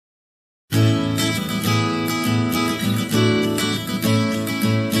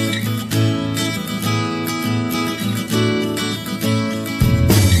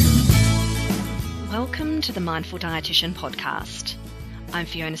Mindful Dietitian podcast. I'm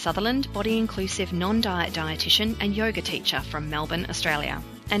Fiona Sutherland, body-inclusive non-diet dietitian and yoga teacher from Melbourne, Australia,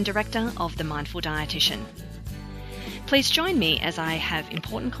 and director of The Mindful Dietitian. Please join me as I have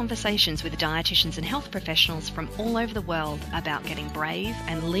important conversations with dietitians and health professionals from all over the world about getting brave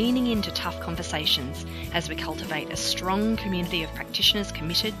and leaning into tough conversations as we cultivate a strong community of practitioners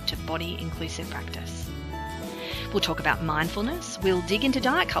committed to body-inclusive practice. We'll talk about mindfulness, we'll dig into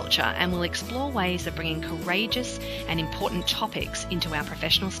diet culture, and we'll explore ways of bringing courageous and important topics into our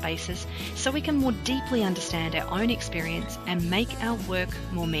professional spaces so we can more deeply understand our own experience and make our work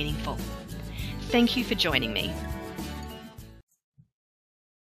more meaningful. Thank you for joining me.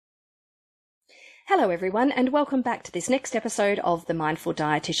 Hello everyone, and welcome back to this next episode of the Mindful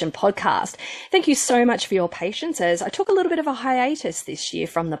Dietitian podcast. Thank you so much for your patience as I took a little bit of a hiatus this year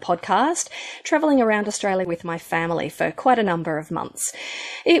from the podcast, traveling around Australia with my family for quite a number of months.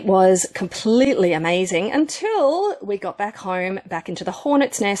 It was completely amazing until we got back home, back into the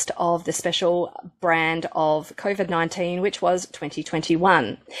hornet's nest of the special brand of COVID-19, which was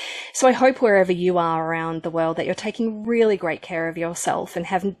 2021. So I hope wherever you are around the world that you're taking really great care of yourself and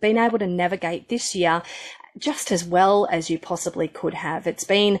have been able to navigate this year just as well as you possibly could have. It's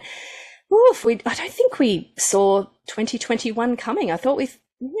been, I don't think we saw 2021 coming. I thought we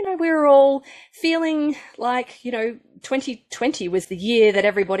were all feeling like, 2020 was the year that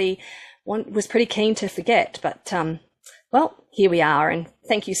everybody was pretty keen to forget. But, here we are, and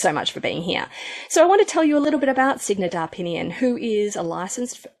thank you so much for being here. So I want to tell you a little bit about Signe Darpinian, who is a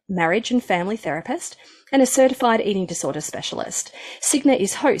licensed marriage and family therapist and a certified eating disorder specialist. Signe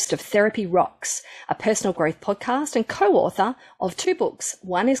is host of Therapy Rocks, a personal growth podcast, and co-author of 2 books.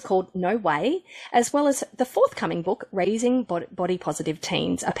 One is called No Way, as well as the forthcoming book, Raising Body Positive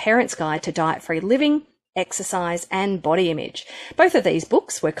Teens, A Parent's Guide to Diet-Free Living, Exercise and Body Image. Both of these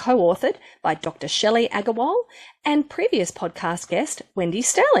books were co-authored by Dr. Shelley Agarwal and previous podcast guest Wendy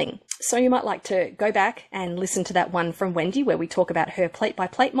Sterling. So you might like to go back and listen to that one from Wendy where we talk about her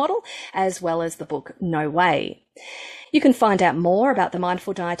plate-by-plate model, as well as the book No Way. You can find out more about The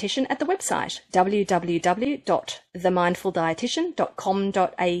Mindful Dietitian at the website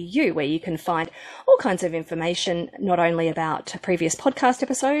www.themindfuldietitian.com.au, where you can find all kinds of information, not only about previous podcast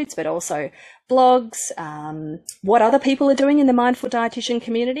episodes, but also blogs, what other people are doing in the Mindful Dietitian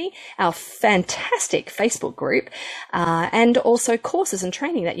community, our fantastic Facebook group, and also courses and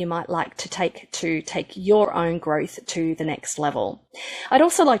training that you might like to take your own growth to the next level. I'd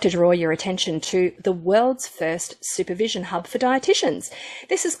also like to draw your attention to the world's first supervision hub for dietitians.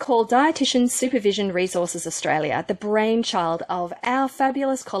 This is called Dietitian Supervision Resources Australia, the brainchild of our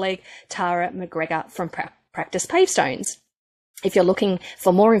fabulous colleague Tara McGregor from Practice Pavestones. If you're looking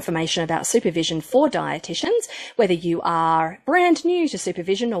for more information about supervision for dietitians, whether you are brand new to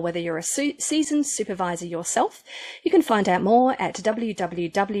supervision or whether you're a seasoned supervisor yourself, you can find out more at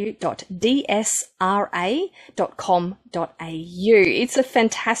www.dsra.com.au. It's a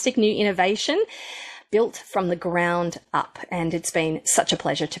fantastic new innovation built from the ground up, and it's been such a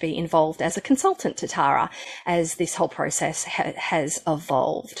pleasure to be involved as a consultant to Tara as this whole process has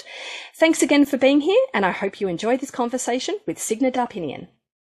evolved. Thanks again for being here, and I hope you enjoy this conversation with Signe Darpinian.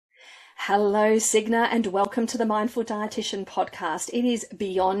 Hello, Signe, and welcome to the Mindful Dietitian podcast. It is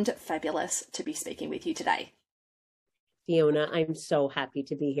beyond fabulous to be speaking with you today. Fiona, I'm so happy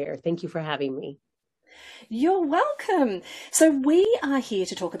to be here. Thank you for having me. You're welcome. So we are here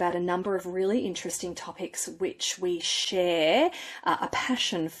to talk about a number of really interesting topics which we share a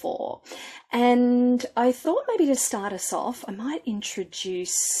passion for. And I thought maybe to start us off, I might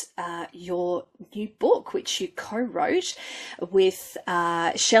introduce your new book, which you co-wrote with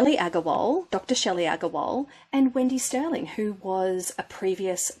Shelley Agarwal, Dr. Shelley Agarwal, and Wendy Sterling, who was a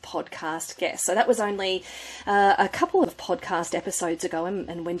previous podcast guest. So that was only a couple of podcast episodes ago,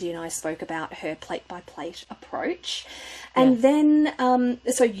 and Wendy and I spoke about her plate-by-plate approach. And then,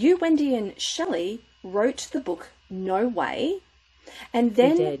 so you, Wendy, and Shelley wrote the book No Way, and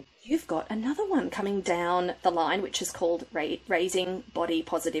then you've got another one coming down the line, which is called Raising Body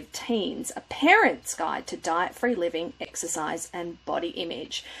Positive Teens, A Parent's Guide to Diet-Free Living, Exercise and Body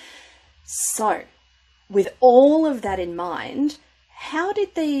Image. So, with all of that in mind, how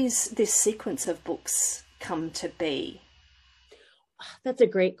did this sequence of books come to be? That's a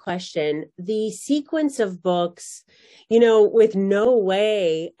great question. The sequence of books, with No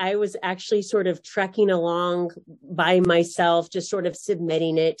Way, I was actually sort of trekking along by myself, just sort of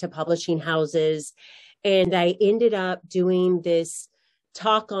submitting it to publishing houses. And I ended up doing this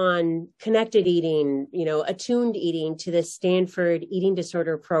talk on connected eating, attuned eating to the Stanford Eating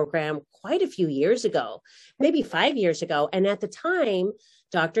Disorder Program quite a few years ago, maybe 5 years ago. And at the time,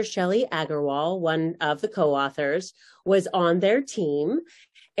 Dr. Shelley Agarwal, one of the co-authors, was on their team.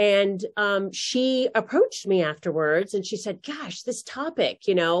 And she approached me afterwards and she said, gosh, this topic,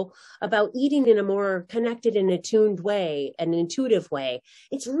 about eating in a more connected and attuned way, an intuitive way,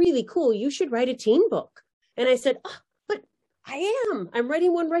 it's really cool. You should write a teen book. And I said, oh, but I'm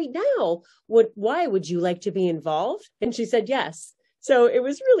writing one right now. Why would you like to be involved? And she said, yes. So it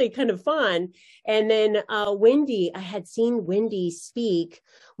was really kind of fun. And then Wendy, I had seen Wendy speak.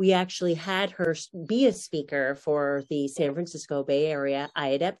 We actually had her be a speaker for the San Francisco Bay Area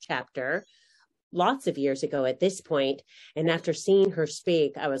IADEP chapter lots of years ago at this point. And after seeing her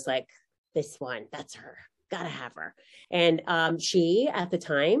speak, I was like, this one, that's her. Gotta have her. And she, at the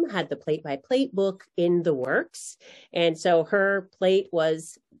time, had the Plate by Plate book in the works. And so her plate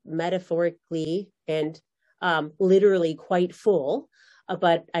was metaphorically and literally quite full,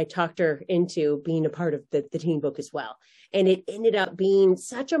 but I talked her into being a part of the teen book as well. And it ended up being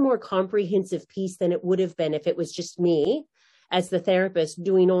such a more comprehensive piece than it would have been if it was just me as the therapist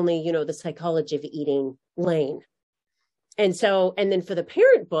doing only, the psychology of eating lane. And then for the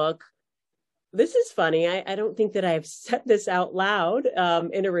parent book, this is funny. I don't think that I've said this out loud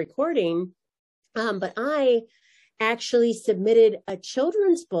in a recording, but I actually submitted a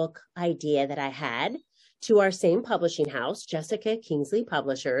children's book idea that I had to our same publishing house, Jessica Kingsley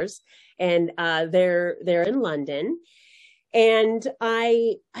Publishers, and they're in London. And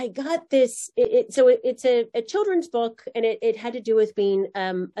I got this. It's a children's book, and it had to do with being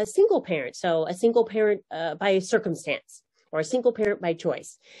a single parent, so a single parent by circumstance or a single parent by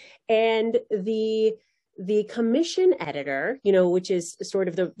choice. And the commission editor, which is sort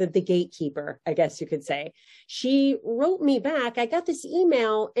of the gatekeeper, I guess you could say, she wrote me back. I got this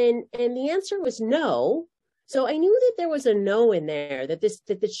email, and the answer was no. So I knew that there was a no in there, that this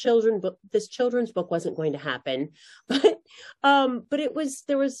children's book wasn't going to happen. But I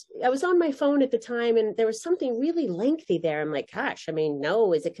was on my phone at the time, and there was something really lengthy there. I'm like, gosh,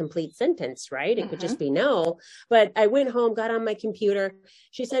 no is a complete sentence, right? It could just be no. But I went home, got on my computer.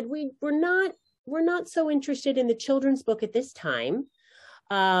 She said, we're not so interested in the children's book at this time.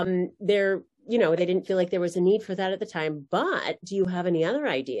 They didn't feel like there was a need for that at the time, but do you have any other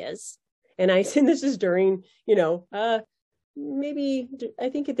ideas? And I said, this is during, maybe I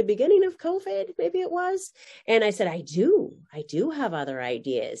think at the beginning of COVID, maybe it was. And I said, I do have other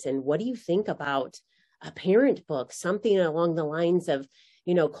ideas. And what do you think about a parent book, something along the lines of,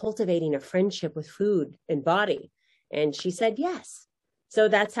 cultivating a friendship with food and body? And she said, yes. So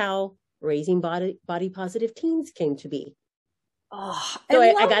that's how Raising Body Positive Teens came to be. Oh, so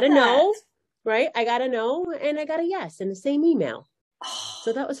I got a no, right? I got a no, and I got a yes in the same email.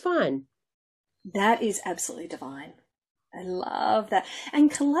 So that was fun. That is absolutely divine. I love that.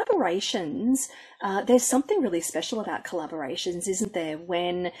 And collaborations, there's something really special about collaborations, isn't there?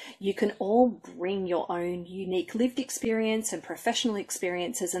 When you can all bring your own unique lived experience and professional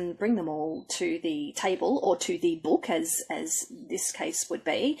experiences and bring them all to the table or to the book, as this case would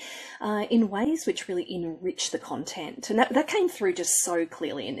be, in ways which really enrich the content. And that came through just so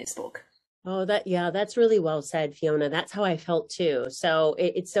clearly in this book. Oh, that's really well said, Fiona. That's how I felt too. So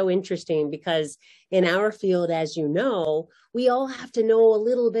it's so interesting because in our field, as you know, we all have to know a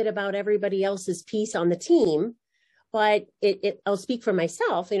little bit about everybody else's piece on the team. But I'll speak for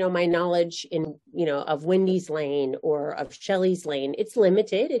myself, my knowledge of Wendy's lane or of Shelley's lane, it's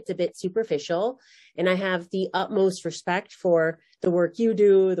limited. It's a bit superficial. And I have the utmost respect for the work you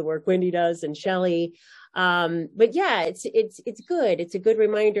do, the work Wendy does, and Shelley. But yeah, it's good. It's a good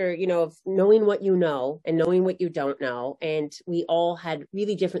reminder, of knowing what you know and knowing what you don't know. And we all had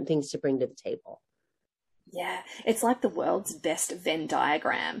really different things to bring to the table. Yeah. It's like the world's best Venn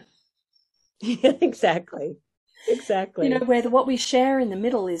diagram. Yeah, exactly. Where what we share in the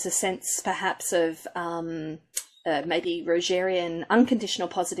middle is a sense perhaps of, maybe Rogerian unconditional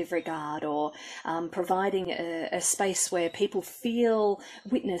positive regard, or providing a space where people feel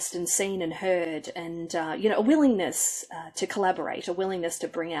witnessed and seen and heard, and a willingness to collaborate, a willingness to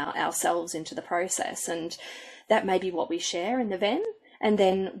bring ourselves into the process. And that may be what we share in the Venn. And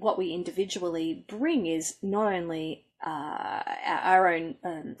then what we individually bring is not only our own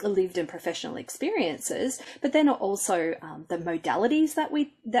lived and professional experiences, but then also the modalities that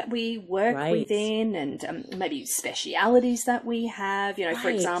we work within, and maybe specialities that we have. For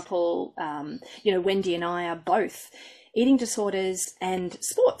example, Wendy and I are both eating disorders and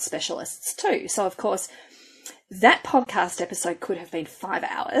sports specialists too. So of course, that podcast episode could have been 5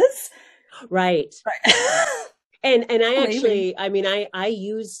 hours. Right. And I actually,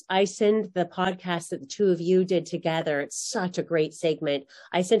 I send the podcast that the two of you did together. It's such a great segment.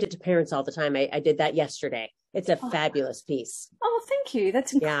 I send it to parents all the time. I did that yesterday. It's a Oh, fabulous piece. oh, thank you.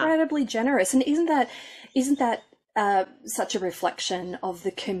 That's Yeah. incredibly generous. And isn't that such a reflection of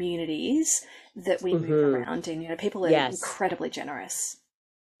the communities that we move Hmm. around in? You know, people are Yes. incredibly generous.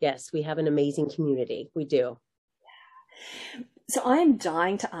 Yes. We have an amazing community. We do. So I am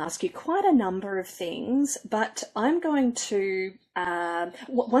dying to ask you quite a number of things, but I'm going to.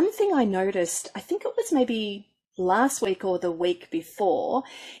 One thing I noticed, I think it was maybe last week or the week before,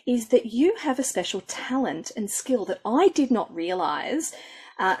 is that you have a special talent and skill that I did not realize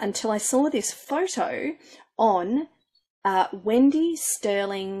until I saw this photo on Wendy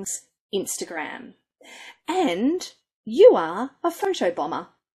Sterling's Instagram. And you are a photo bomber.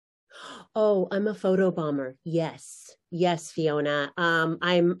 Oh, I'm a photo bomber. Yes. Yes, Fiona.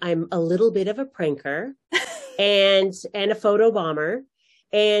 I'm a little bit of a pranker and a photo bomber.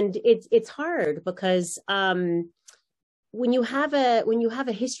 And it's hard because when you have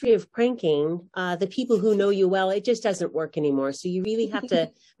a history of pranking, the people who know you well, it just doesn't work anymore. So you really have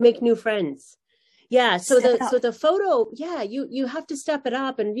to make new friends. Yeah, Step it so up. the photo, yeah, you have to step it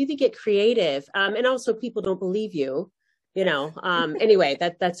up and really get creative. And also people don't believe you, you know. Anyway,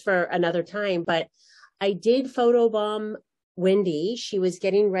 that's for another time. But I did photobomb Wendy. She was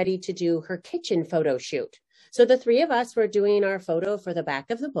getting ready to do her kitchen photo shoot. So the three of us were doing our photo for the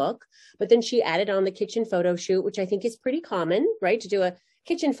back of the book, but then she added on the kitchen photo shoot, which I think is pretty common, right? To do a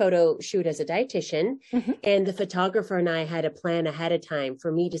kitchen photo shoot as a dietitian. Mhm. And the photographer and I had a plan ahead of time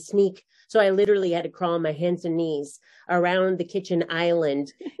for me to sneak. So I literally had to crawl on my hands and knees around the kitchen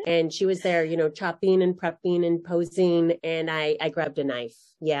island. And she was there, chopping and prepping and posing. And I grabbed a knife.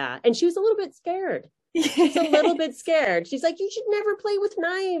 Yeah. And she was a little bit scared. She's a little bit scared. She's like, you should never play with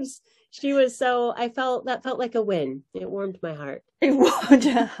knives. She was that felt like a win. It warmed my heart. It would.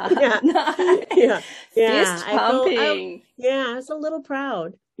 Yeah. Nice. Yeah. Yeah. Fist pumping. I was a little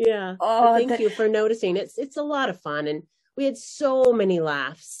proud. Yeah. But Oh, thank you for noticing. It's a lot of fun. And we had so many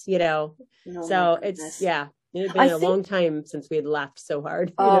laughs. oh my So goodness. it had I been a think, long time since we had laughed so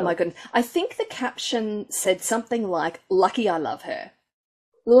hard, oh my goodness. I think the caption said something like, "Lucky I love her."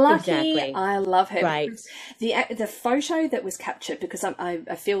 Lucky Exactly. I love her. Right. Because the photo that was captured, because I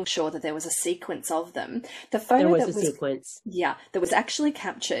feel sure that there was a sequence of them. The There photo was that a was, sequence. yeah, that was actually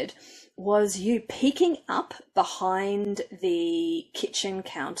captured was you peeking up behind the kitchen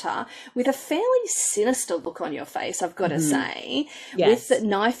counter with a fairly sinister look on your face, I've got to Hmm. say, with the Yes.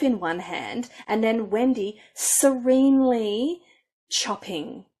 knife in one hand, and then Wendy serenely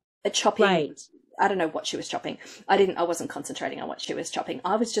chopping. Right. I don't know what she was chopping. I wasn't concentrating on what she was chopping.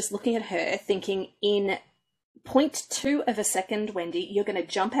 I was just looking at her thinking, in 0.2 of a second, Wendy, you're going to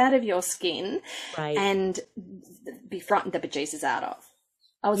jump out of your skin Right. and be frightened the bejesus out of.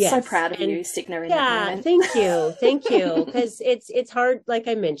 I was so Yes. proud of And you, Signe, in that yeah, moment. thank you. Thank you. Because it's hard, like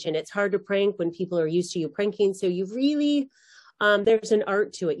I mentioned, it's hard to prank when people are used to you pranking. So you really, there's an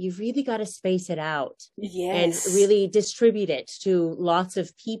art to it. You've really got to space it out and Yes. really distribute it to lots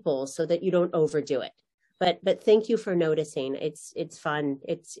of people so that you don't overdo it. But thank you for noticing. It's fun.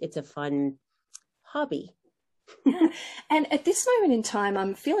 It's a fun hobby. Yeah. And at this moment in time,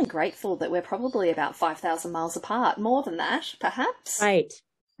 I'm feeling grateful that we're probably about 5,000 miles apart. More than that, perhaps. Right.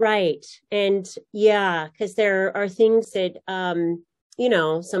 Right. And yeah, because there are things that,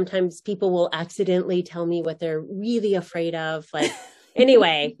 sometimes people will accidentally tell me what they're really afraid of. Like,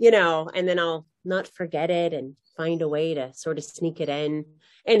 anyway, and then I'll not forget it and find a way to sort of sneak it in.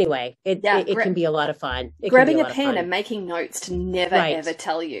 Anyway, Yeah. it can be a lot of fun. It can be a Grabbing a lot of pen fun. and making notes to never Right. ever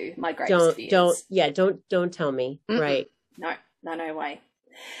tell you my greatest fears. Don't tell me. Mm-mm. Right. No, no way.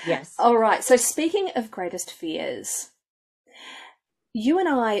 Yes. All right. So speaking of greatest fears, you and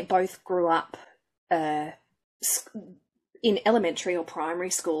I both grew up uh, in elementary or primary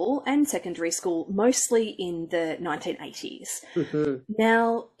school and secondary school, mostly in the 1980s. Hmm.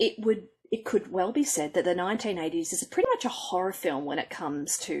 Now, it could well be said that the 1980s is pretty much a horror film when it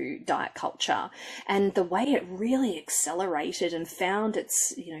comes to diet culture, and the way it really accelerated and found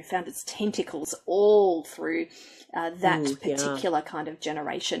its tentacles all through that Yeah. particular kind of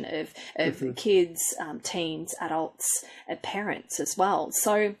generation of Hmm. kids, teens, adults, parents as well.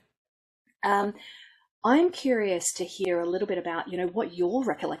 So um, I'm curious to hear a little bit about, what your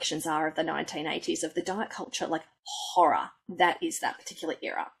recollections are of the 1980s, of the diet culture, like horror that is that particular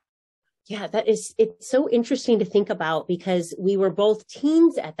era. Yeah, it's so interesting to think about because we were both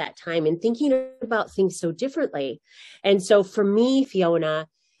teens at that time and thinking about things so differently. And so for me, Fiona,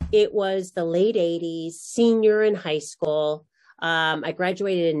 it was the late 80s, senior in high school. I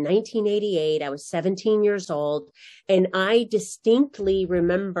graduated in 1988. I was 17 years old. And I distinctly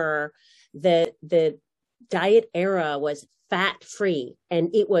remember the diet era was fat free.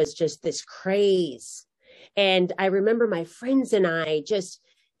 And it was just this craze. And I remember my friends and I just,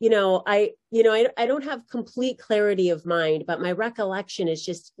 I don't have complete clarity of mind, but my recollection is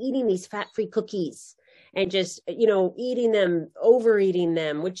just eating these fat-free cookies and just, eating them, overeating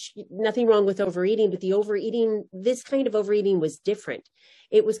them, which nothing wrong with overeating, but this kind of overeating was different.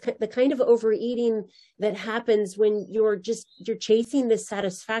 It was the kind of overeating that happens when you're chasing this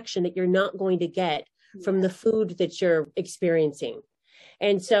satisfaction that you're not going to get from the food that you're experiencing.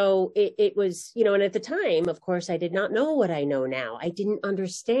 And so it was, and at the time, of course, I did not know what I know now. I didn't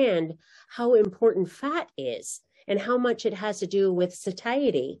understand how important fat is and how much it has to do with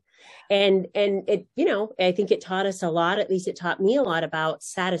satiety. And it, I think it taught us a lot, at least it taught me a lot about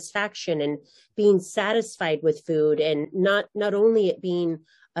satisfaction and being satisfied with food, and not only it being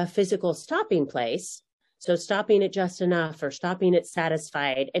a physical stopping place. So stopping at just enough or stopping at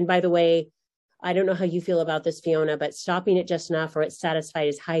satisfied. And by the way, I don't know how you feel about this, Fiona, but stopping at just enough or at satisfied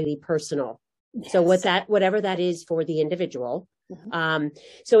is highly personal. Yes. So whatever that is for the individual. Mm-hmm.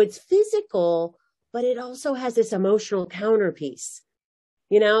 So it's physical, but it also has this emotional counterpiece,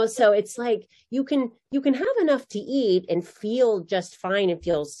 so it's like you can have enough to eat and feel just fine and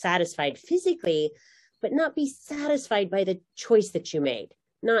feel satisfied physically, but not be satisfied by the choice that you made,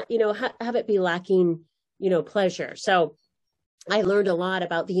 not, have it be lacking, pleasure. So I learned a lot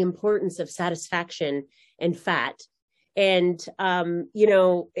about the importance of satisfaction and fat. And,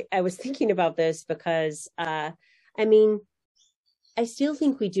 I was thinking about this because, I still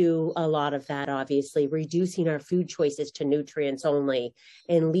think we do a lot of that, obviously, reducing our food choices to nutrients only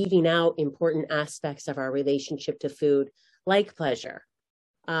and leaving out important aspects of our relationship to food, like pleasure.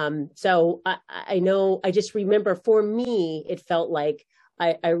 So I know, I just remember for me, it felt like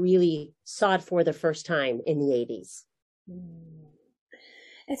I really saw it for the first time in the 80s.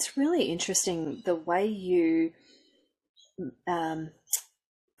 It's really interesting the way you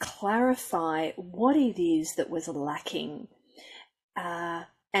clarify what it is that was lacking,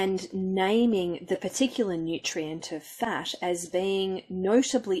 and naming the particular nutrient of fat as being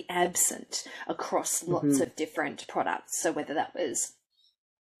notably absent across lots of different products. So whether that was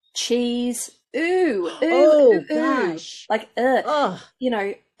cheese, gosh, like like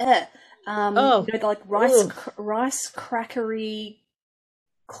rice crackery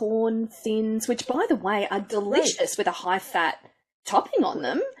corn thins, which by the way are delicious with a high fat topping on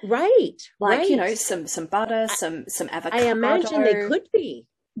them, right? Some butter, some avocado. I imagine they could be.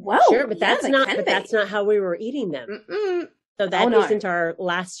 Well, sure, but that's not how we were eating them. Mm-mm. So that isn't our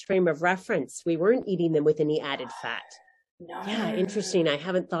last frame of reference. We weren't eating them with any added fat. No. Yeah, interesting. I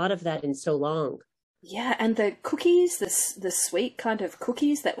haven't thought of that in so long. Yeah, and the cookies, the sweet kind of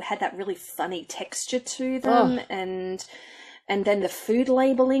cookies that had that really funny texture to them, and then the food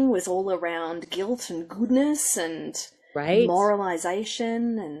labeling was all around guilt and goodness and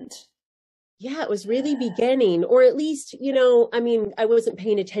moralization, and it was really beginning, or at least, I wasn't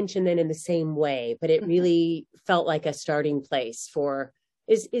paying attention then in the same way, but it really felt like a starting place for,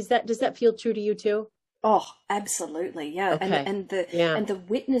 does that feel true to you too? Oh, absolutely. Yeah. Okay. And the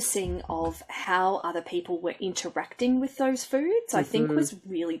witnessing of how other people were interacting with those foods, I think was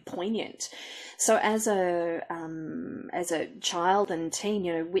really poignant. So as a child and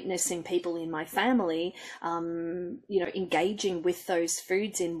teen, witnessing people in my family, engaging with those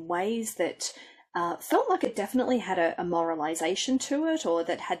foods in ways that felt like it definitely had a moralization to it, or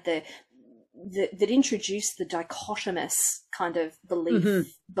that had that introduced the dichotomous kind of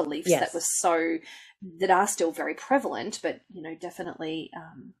beliefs that are still very prevalent, but definitely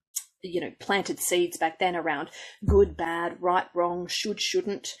planted seeds back then around good, bad, right, wrong, should,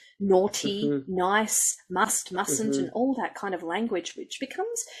 shouldn't, naughty, nice, must, mustn't, and all that kind of language, which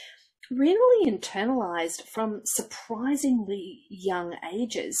becomes really internalized from surprisingly young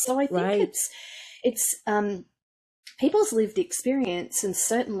ages. So I think it's people's lived experience, and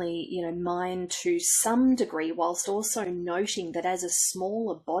certainly, mine to some degree, whilst also noting that as a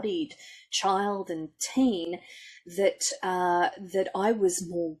smaller bodied child and teen, that I was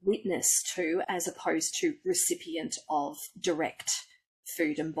more witness to as opposed to recipient of direct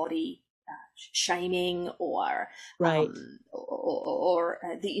food and body shaming or the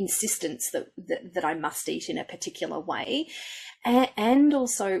insistence that I must eat in a particular way. And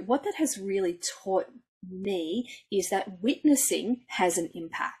also what that has really taught me is that witnessing has an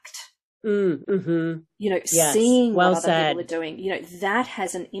impact. Seeing what other people are doing, that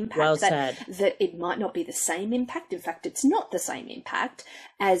has an impact. That it might not be the same impact. In fact, it's not the same impact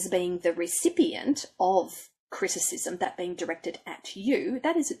as being the recipient of criticism, that being directed at you.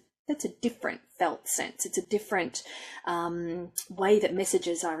 That's a different felt sense. It's a different way that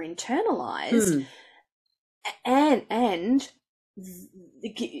messages are internalized, and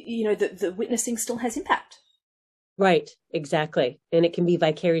the witnessing still has impact. Right. Exactly. And it can be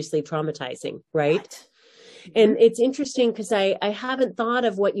vicariously traumatizing, right? Right. And it's interesting because I haven't thought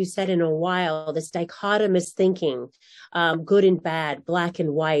of what you said in a while, this dichotomous thinking, good and bad, black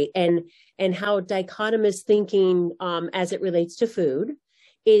and white, and how dichotomous thinking as it relates to food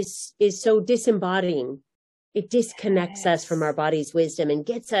is so disembodying. It disconnects us from our Yes. body's wisdom and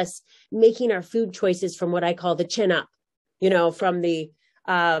gets us making our food choices from what I call the chin up, from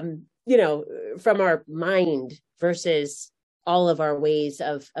from our mind versus all of our ways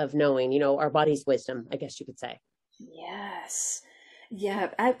of knowing, our body's wisdom, I guess you could say. Yes.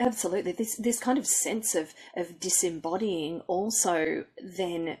 Yeah, absolutely. This kind of sense of disembodying also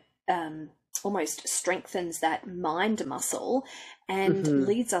then almost strengthens that mind muscle and Mm-hmm.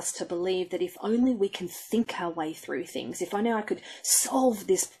 leads us to believe that if only we can think our way through things, if only I could solve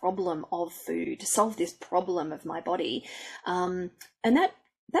this problem of food, solve this problem of my body, and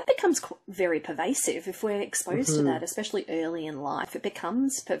that becomes very pervasive if we're exposed to that, Mm-hmm. especially early in life. It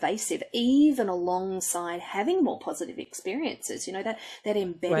becomes pervasive, even alongside having more positive experiences. That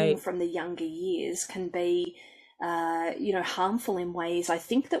embedding Right. from the younger years can be, harmful in ways I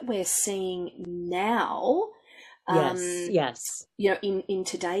think that we're seeing now. Yes. Um, Yes. in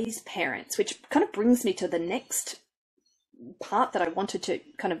today's parents, which kind of brings me to the next part that I wanted to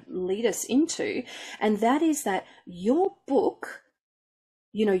kind of lead us into, and that is that your book,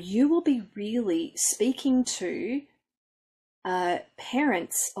 you will be really speaking to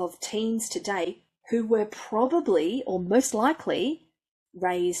parents of teens today who were probably or most likely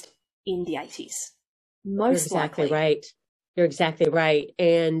raised in the 80s. You're Most exactly likely. right. You're exactly right.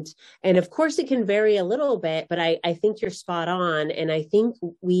 And of course it can vary a little bit, but I think you're spot on. And I think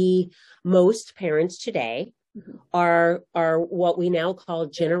most parents today Mhm. are what we now call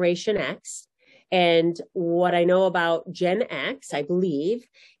Generation X. And what I know about Gen X, I believe,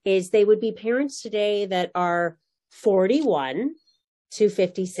 is they would be parents today that are 41 to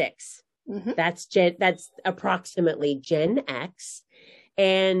 56. Mhm. That's approximately Gen X.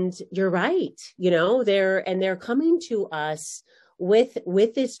 And you're right, they're coming to us with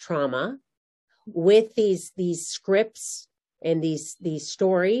this trauma, with these scripts and these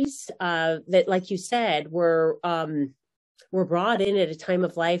stories that, like you said, were brought in at a time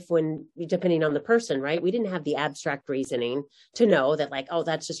of life when, depending on the person, right, we didn't have the abstract reasoning to know that, like, oh,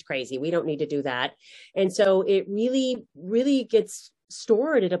 that's just crazy, we don't need to do that. And so it really really gets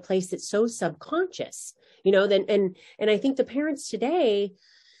stored at a place that's so subconscious, then. And I think the parents today,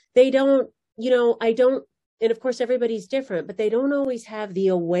 they don't, I don't, and of course everybody's different, but they don't always have the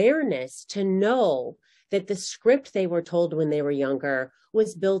awareness to know that the script they were told when they were younger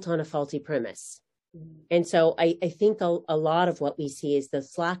was built on a faulty premise. And so I think a lot of what we see is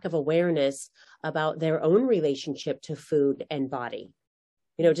this lack of awareness about their own relationship to food and body.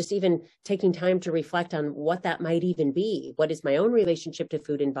 Just even taking time to reflect on what that might even be. What is my own relationship to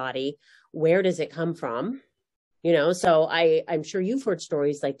food and body? Where does it come from? So I'm sure you've heard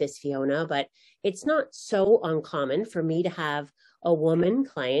stories like this, Fiona, but it's not so uncommon for me to have a woman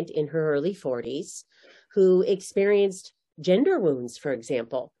client in her early 40s who experienced gender wounds, for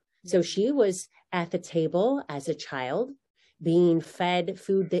example. So she was at the table as a child, being fed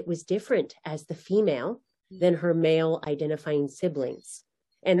food that was different as the female than her male identifying siblings.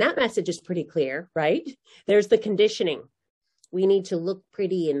 And that message is pretty clear, right? There's the conditioning. We need to look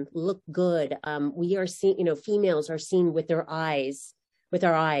pretty and look good. We are seen, females are seen with our eyes,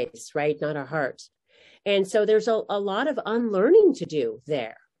 right? Not our hearts. And so there's a lot of unlearning to do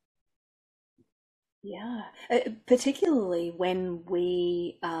there. Yeah, particularly when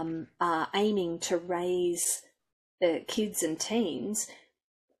we are aiming to raise kids and teens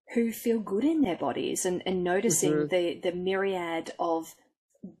who feel good in their bodies, and noticing Mm-hmm. the myriad of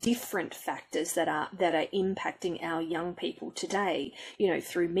different factors that are impacting our young people today,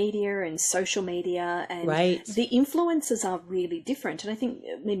 through media and social media, and Right. the influences are really different. And I think,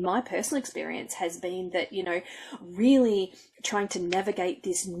 my personal experience has been that, really trying to navigate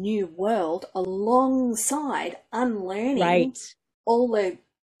this new world alongside unlearning Right. all the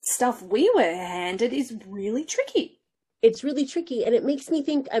stuff we were handed is really tricky. It's really tricky. And it makes me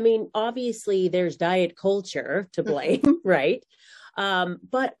think, I mean, obviously there's diet culture to blame, right?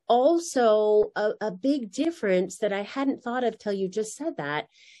 But also a big difference that I hadn't thought of till you just said that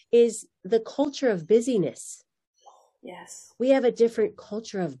is the culture of busyness. Yes. We have a different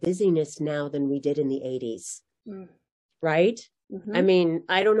culture of busyness now than we did in the 80s, Mm. right? I Mm-hmm. mean,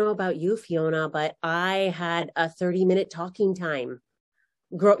 I don't know about you, Fiona, but I had a 30-minute talking time.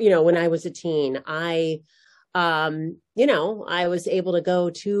 When I was a teen, I was able to go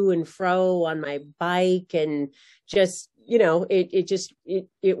to and fro on my bike and just,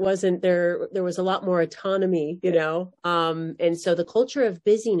 it wasn't there. There was a lot more autonomy, and so the culture of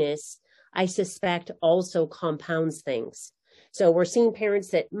busyness, I suspect, also compounds things. So we're seeing parents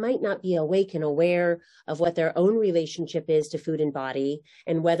that might not be awake and aware of what their own relationship is to food and body,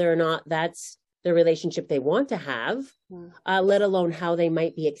 and whether or not that's the relationship they want to have, let alone how they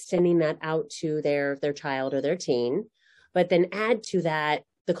might be extending that out to their child or their teen. But then add to that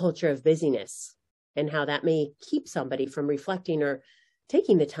the culture of busyness and how that may keep somebody from reflecting or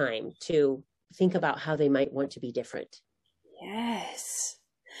taking the time to think about how they might want to be different. Yes.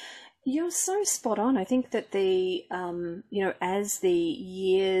 You're so spot on. I think that as the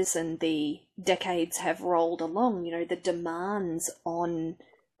years and the decades have rolled along, the demands on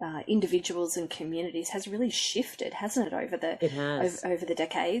individuals and communities has really shifted, hasn't it, over the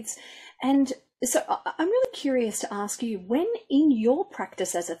decades? And so I'm really curious to ask you, when in your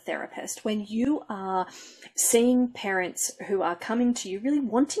practice as a therapist, when you are seeing parents who are coming to you really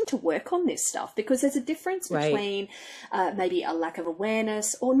wanting to work on this stuff, because there's a difference between maybe a lack of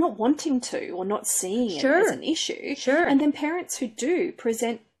awareness or not wanting to or not seeing it as an issue, and then parents who do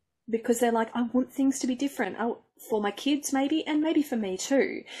present because they're like, I want things to be different. For my kids maybe, and maybe for me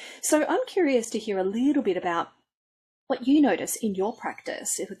too. So I'm curious to hear a little bit about what you notice in your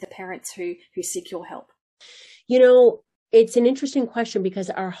practice with the parents who seek your help. It's an interesting question, because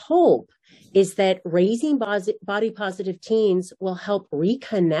our hope is that raising body positive teens will help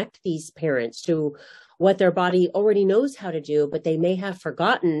reconnect these parents to what their body already knows how to do, but they may have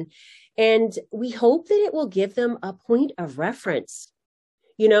forgotten. And we hope that it will give them a point of reference.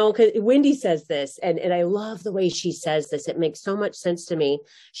 Because Wendy says this, and I love the way she says this. It makes so much sense to me.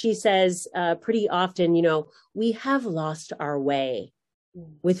 She says pretty often, we have lost our way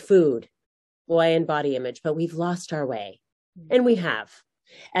with food, boy, and body image, but we've lost our way. And we have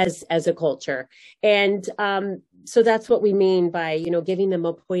as a culture. And so that's what we mean by, giving them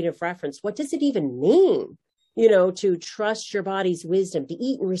a point of reference. What does it even mean? To trust your body's wisdom, to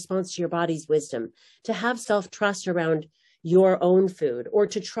eat in response to your body's wisdom, to have self-trust around your own food, or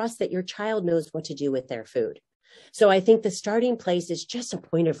to trust that your child knows what to do with their food. So I think the starting place is just a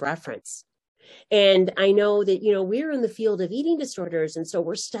point of reference. And I know that, we're in the field of eating disorders. And so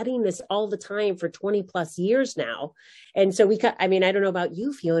we're studying this all the time for 20 plus years now. And so I don't know about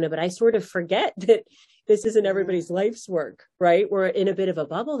you, Fiona, but I sort of forget that this isn't everybody's life's work, right? We're in a bit of a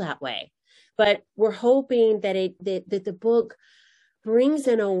bubble that way, but we're hoping that that the book brings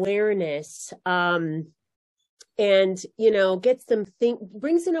an awareness, and,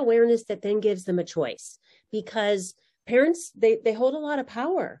 brings an awareness that then gives them a choice, because parents, they hold a lot of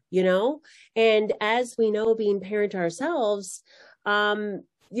power, and as we know, being parent ourselves,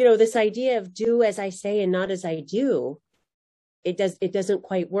 this idea of do as I say and not as I do, it doesn't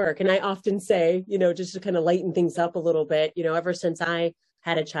quite work. And I often say, just to kind of lighten things up a little bit, ever since I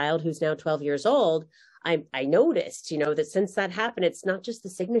had a child who's now 12 years old, I noticed, that since that happened, it's not just the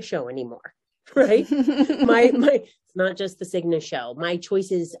Signe show anymore. Right. It's not just the Signe show. My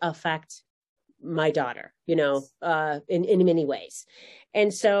choices affect my daughter, in many ways.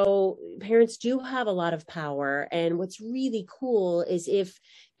 And so parents do have a lot of power. And what's really cool is if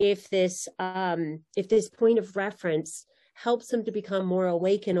this point of reference helps them to become more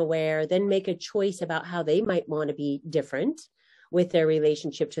awake and aware, then make a choice about how they might want to be different with their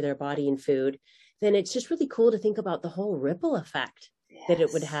relationship to their body and food, then it's just really cool to think about the whole ripple effect that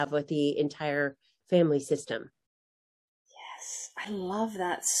it would have with the entire family system. Yes, I love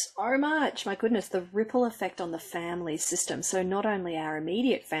that so much. My goodness, the ripple effect on the family system. So not only our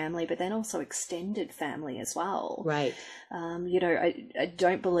immediate family, but then also extended family as well. Right. I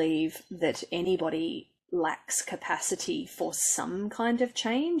don't believe that anybody lacks capacity for some kind of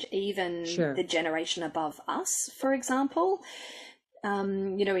change, even the generation above us, for example.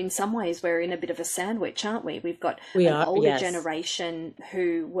 In some ways we're in a bit of a sandwich, aren't we? We've got an older generation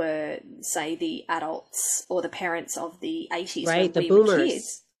who were, say, the adults or the parents of the 80s, right? The we boomers, were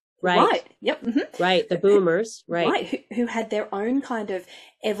kids. Right. Yep. Mm-hmm. Right. The boomers. Right. Who had their own kind of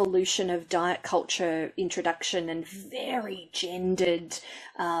evolution of diet culture introduction and very gendered,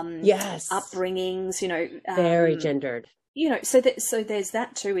 upbringings. Very gendered. So there's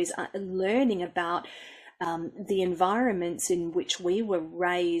that too. Is learning about the environments in which we were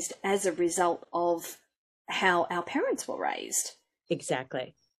raised as a result of how our parents were raised.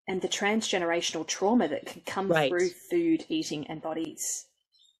 Exactly. And the transgenerational trauma that can come through food, eating, and bodies.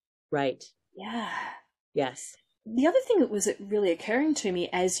 Right. Yeah. Yes. The other thing that was really occurring to me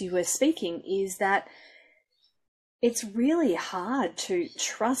as you were speaking is that it's really hard to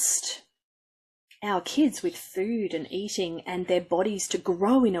trust our kids with food and eating and their bodies to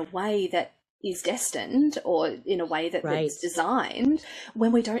grow in a way that is destined, or in a way that Right. it's designed,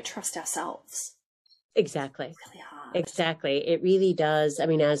 when we don't trust ourselves. Exactly. It's really hard. Exactly. It really does. I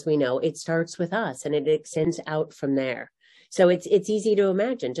mean, as we know, it starts with us and it extends out from there. So it's easy to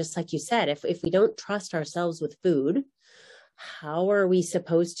imagine, just like you said, if we don't trust ourselves with food, how are we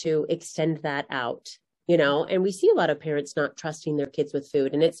supposed to extend that out? You know, and we see a lot of parents not trusting their kids with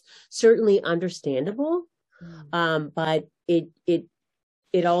food, and it's certainly understandable. But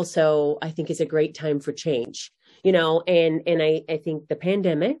it also, I think, is a great time for change, you know, and I think the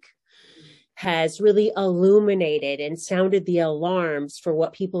pandemic has really illuminated and sounded the alarms for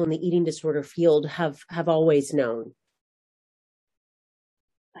what people in the eating disorder field have always known.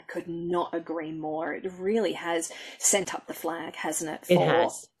 I could not agree more. It really has sent up the flag, hasn't it? It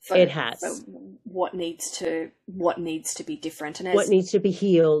has. It has. For what needs to be different, and what needs to be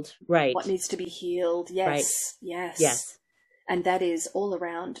healed, right? What needs to be healed, yes, right. yes, and that is all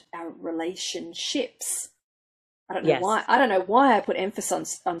around our relationships. I don't know why I put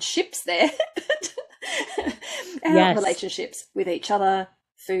emphasis on ships there. Our relationships with each other,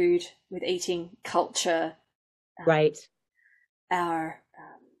 food, with eating, culture, right? Our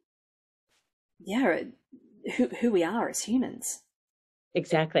who we are as humans.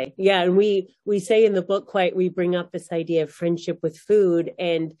 Exactly. Yeah. And we say in the book, we bring up this idea of friendship with food,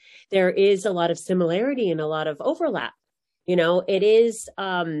 and there is a lot of similarity and a lot of overlap. You know, it is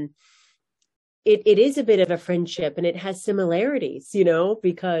a bit of a friendship, and it has similarities, you know,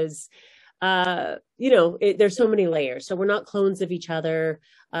 because there's so many layers. So we're not clones of each other.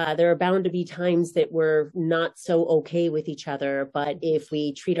 There are bound to be times that we're not so okay with each other. But if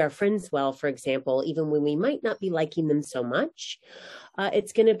we treat our friends well, for example, even when we might not be liking them so much,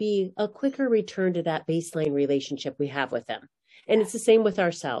 it's going to be a quicker return to that baseline relationship we have with them. And it's the same with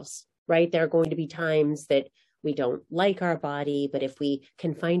ourselves, right? There are going to be times that we don't like our body, but if we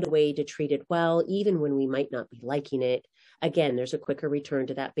can find a way to treat it well, even when we might not be liking it, again, there's a quicker return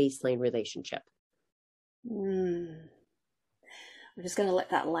to that baseline relationship. I'm just going to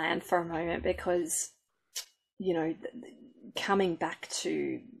let that land for a moment, because, you know, coming back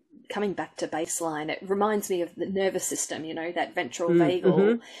to baseline, it reminds me of the nervous system, you know, that ventral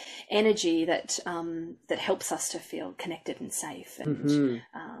vagal energy that helps us to feel connected and safe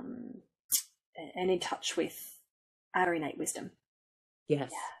and in touch with our innate wisdom. Yes.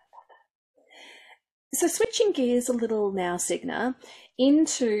 Yeah. So switching gears a little now, Signe,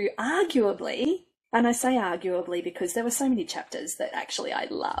 into arguably, and I say arguably because there were so many chapters that actually I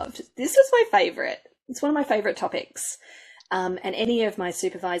loved. This was my favourite. It's one of my favourite topics. And any of my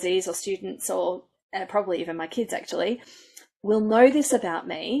supervisees or students, or probably even my kids actually, will know this about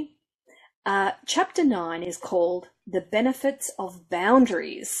me. Chapter 9 is called The Benefits of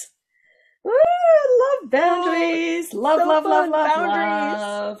Boundaries. Ooh, I love boundaries. Love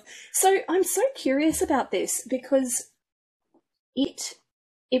boundaries. So I'm so curious about this because I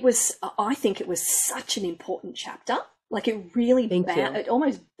think it was such an important chapter. Like it really, it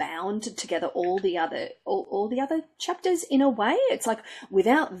almost bound together all the other chapters in a way. It's like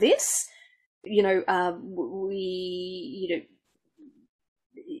without this, you know,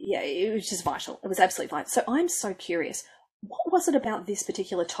 it was just vital. It was absolutely vital. So I'm so curious. What was it about this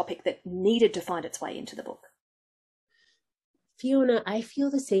particular topic that needed to find its way into the book? Fiona, I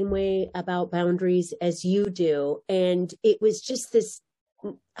feel the same way about boundaries as you do. And it was just this,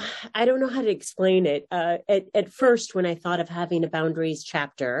 I don't know how to explain it. At first, when I thought of having a boundaries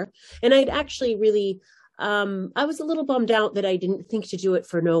chapter, and I'd actually really, I was a little bummed out that I didn't think to do it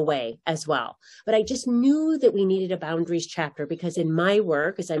for No Way as well. But I just knew that we needed a boundaries chapter because in my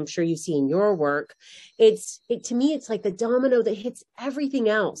work, as I'm sure you see in your work, to me, it's like the domino that hits everything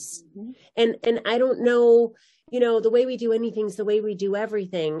else. And I don't know, you know, the way we do anything is the way we do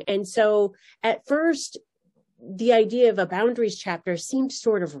everything. And so at first, the idea of a boundaries chapter seemed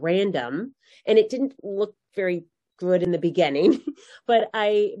sort of random, and it didn't look very good in the beginning, but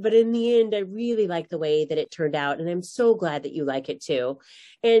in the end, I really like the way that it turned out. And I'm so glad that you like it too.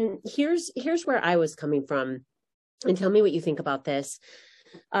 And here's where I was coming from, and tell me what you think about this.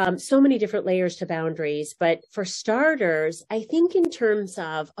 So many different layers to boundaries, but for starters, I think in terms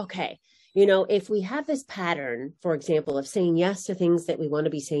of, okay, you know, if we have this pattern, for example, of saying yes to things that we want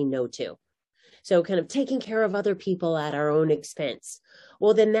to be saying no to, so kind of taking care of other people at our own expense,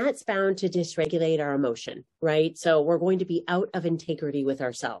 well, then that's bound to dysregulate our emotion, right? So we're going to be out of integrity with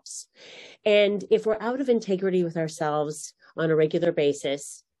ourselves. And if we're out of integrity with ourselves on a regular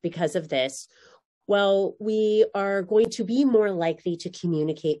basis because of this, well, we are going to be more likely to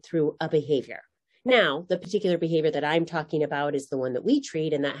communicate through a behavior. Now, the particular behavior that I'm talking about is the one that we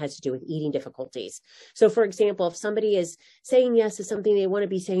treat, and that has to do with eating difficulties. So, for example, if somebody is saying yes to something they want to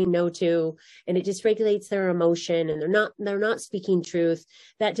be saying no to, and it dysregulates their emotion, and they're not speaking truth,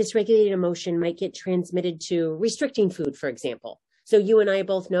 that dysregulated emotion might get transmitted to restricting food, for example. So you and I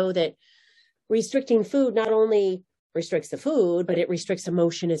both know that restricting food not only restricts the food, but it restricts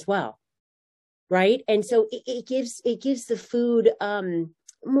emotion as well, right? And so it gives the food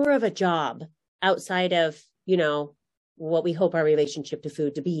more of a job outside of, what we hope our relationship to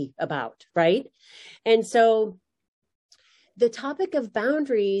food to be about, right? And so the topic of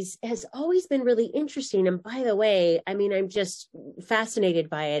boundaries has always been really interesting. And by the way, I'm just fascinated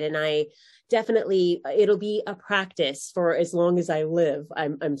by it. And I definitely, it'll be a practice for as long as I live,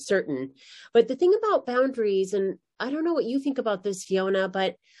 I'm certain. But the thing about boundaries, and I don't know what you think about this, Fiona,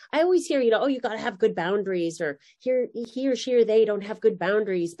 but I always hear, oh, you got to have good boundaries, or he or she or they don't have good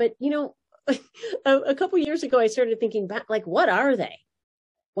boundaries. But, a couple of years ago, I started thinking back, like, what are they?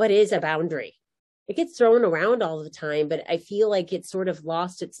 What is a boundary? It gets thrown around all the time, but I feel like it's sort of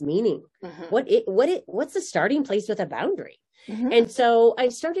lost its meaning. What's the starting place with a boundary? And so I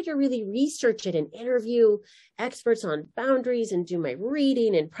started to really research it and interview experts on boundaries and do my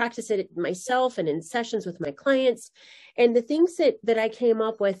reading and practice it myself and in sessions with my clients. And the things that I came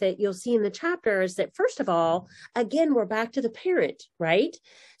up with that you'll see in the chapter is that, first of all, again, we're back to the parent, right?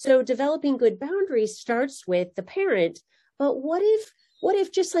 So developing good boundaries starts with the parent. But what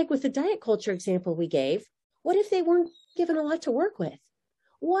if, just like with the diet culture example we gave, what if they weren't given a lot to work with?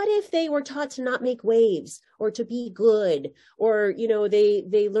 What if they were taught to not make waves or to be good, or,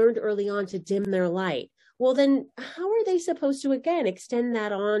 they learned early on to dim their light? Well, then how are they supposed to, again, extend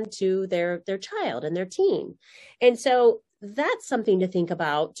that on to their child and their teen? And so that's something to think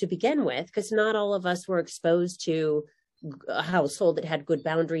about to begin with, because not all of us were exposed to a household that had good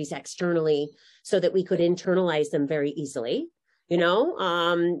boundaries externally so that we could internalize them very easily.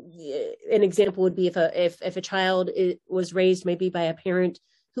 An example would be if a child was raised maybe by a parent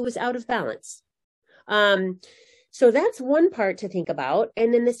who was out of balance. So that's one part to think about.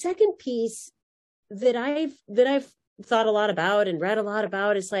 And then the second piece that I've thought a lot about and read a lot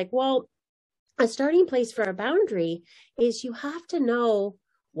about is like, well, a starting place for a boundary is you have to know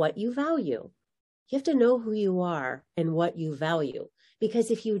what you value. You have to know who you are and what you value.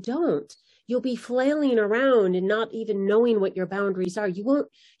 Because if you don't, you'll be flailing around and not even knowing what your boundaries are. You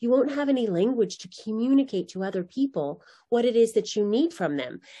won't have any language to communicate to other people what it is that you need from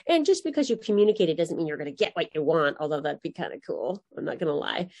them. And just because you communicate, it doesn't mean you're going to get what you want, although that'd be kind of cool. I'm not going to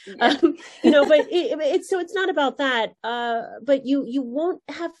lie. Yeah. But it's not about that. But you won't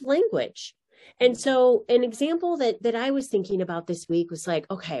have language. And so an example that I was thinking about this week was like,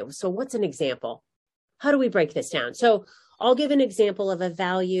 okay, so what's an example? How do we break this down? So I'll give an example of a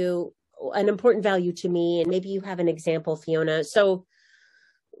value, an important value to me, and maybe you have an example, Fiona. So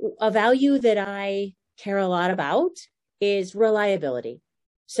a value that I care a lot about is reliability.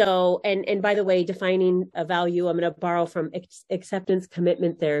 So, and by the way, defining a value, I'm going to borrow from acceptance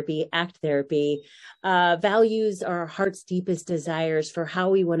commitment therapy, ACT therapy. Values are our heart's deepest desires for how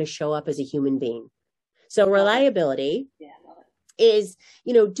we want to show up as a human being. So reliability is,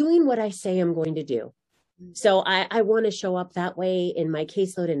 doing what I say I'm going to do. So I want to show up that way in my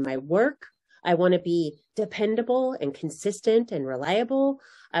caseload, in my work. I want to be dependable and consistent and reliable.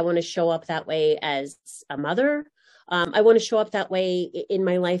 I want to show up that way as a mother. I want to show up that way in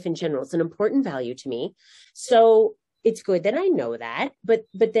my life in general. It's an important value to me. So it's good that I know that, but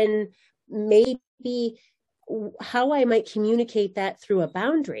then maybe how I might communicate that through a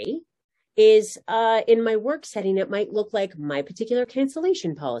boundary is in my work setting, it might look like my particular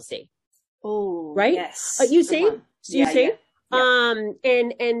cancellation policy. Oh, right. Yes. You see? You see? Yeah.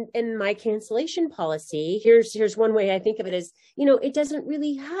 And my cancellation policy, here's one way I think of it is, it doesn't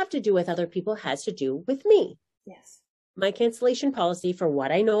really have to do with other people, it has to do with me. Yes. My cancellation policy for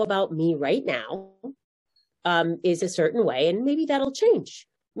what I know about me right now is a certain way, and maybe that'll change.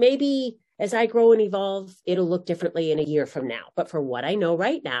 Maybe as I grow and evolve, it'll look differently in a year from now. But for what I know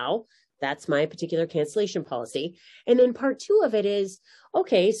right now, that's my particular cancellation policy. And then part two of it is,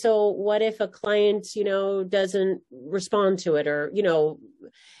 okay, so what if a client, doesn't respond to it, or,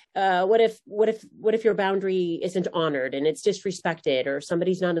 what if your boundary isn't honored and it's disrespected, or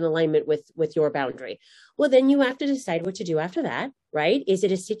somebody's not in alignment with your boundary? Well, then you have to decide what to do after that, right? Is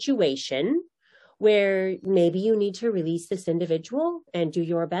it a situation where maybe you need to release this individual and do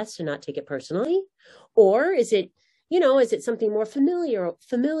your best to not take it personally? Or is it, is it something more familial,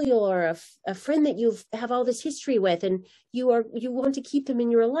 or a friend that you have all this history with, and you want to keep them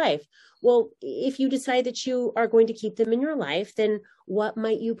in your life? Well, if you decide that you are going to keep them in your life, then what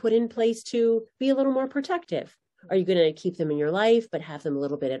might you put in place to be a little more protective? Are you going to keep them in your life, but have them a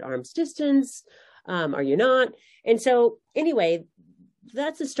little bit at arm's distance? Are you not? And so anyway,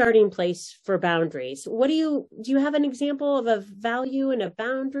 that's a starting place for boundaries. Do you have an example of a value and a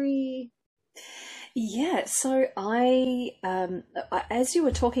boundary? Yeah, so as you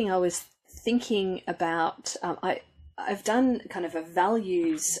were talking, I was thinking about I've done kind of a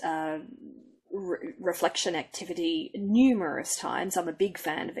values reflection activity numerous times. I'm a big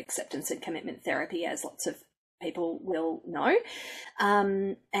fan of acceptance and commitment therapy, as lots of people will know.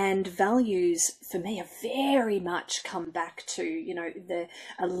 And values for me are very much come back to,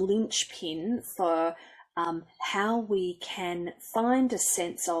 a linchpin for how we can find a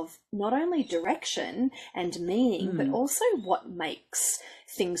sense of not only direction and meaning, but also what makes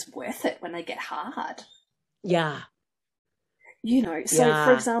things worth it when they get hard. Yeah.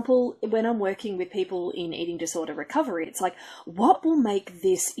 For example, when I'm working with people in eating disorder recovery, it's like, what will make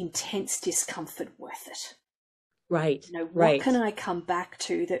this intense discomfort worth it? Right. What can I come back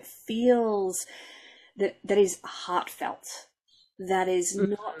to that feels that is heartfelt? That is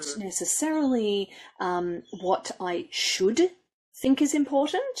not necessarily what I should think is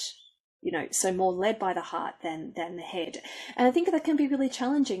important, so more led by the heart than the head. And I think that can be really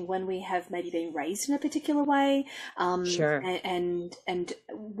challenging when we have maybe been raised in a particular way, Sure. and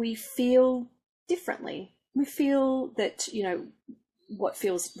we feel differently. We feel that, what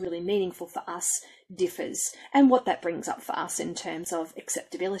feels really meaningful for us differs, and what that brings up for us in terms of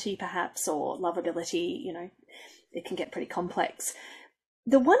acceptability perhaps, or lovability, it can get pretty complex.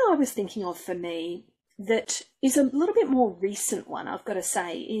 The one I was thinking of for me that is a little bit more recent one, I've got to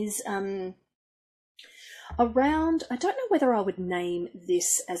say, is around, I don't know whether I would name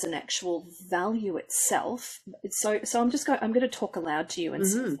this as an actual value itself. So I'm going to talk aloud to you and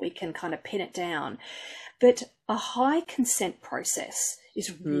see if we can kind of pin it down. But a high consent process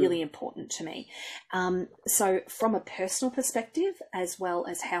is really important to me. So from a personal perspective, as well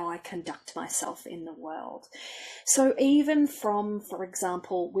as how I conduct myself in the world. So even from, for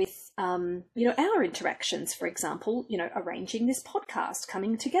example, with, our interactions, for example, arranging this podcast,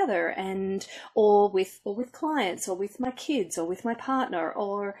 coming together, or with clients, or with my kids, or with my partner,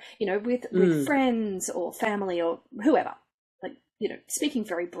 or, with friends or family or whoever, like, speaking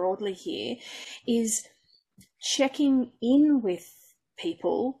very broadly here, is checking in with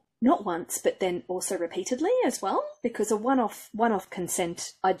people, not once, but then also repeatedly as well, because a one-off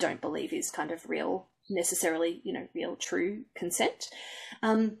consent, I don't believe is kind of real, necessarily, real true consent.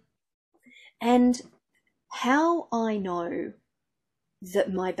 And how I know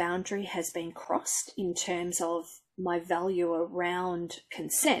that my boundary has been crossed in terms of my value around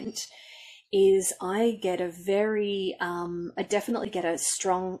consent is I definitely get a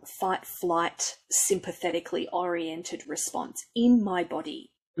strong fight, flight, sympathetically oriented response in my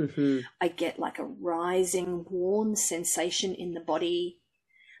body. I get like a rising, warm sensation in the body.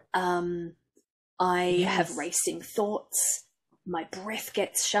 I have racing thoughts. My breath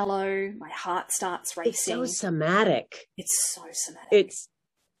gets shallow. My heart starts racing. It's so somatic. It's so somatic.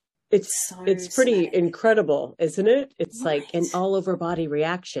 It's pretty incredible, isn't it? It's like an all over body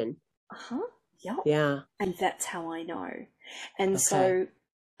reaction. Yep. Yeah. And that's how I know. And so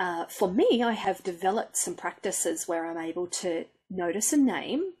for me, I have developed some practices where I'm able to notice a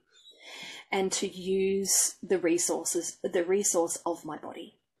name and to use the resource of my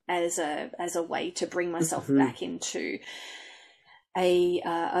body as a way to bring myself back into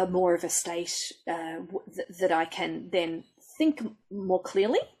a more of a state that I can then think more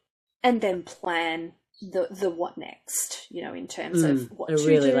clearly and then plan the what next, in terms of what to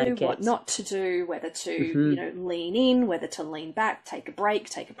do, what not to do, whether to, lean in, whether to lean back, take a break,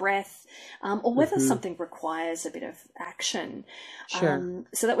 take a breath, or whether something requires a bit of action. Sure.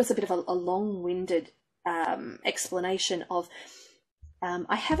 So that was a bit of a long-winded explanation of,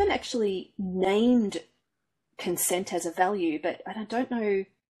 I haven't actually named consent as a value, but I don't know.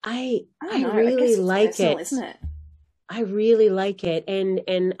 I really like personal, it, isn't it? I really like it.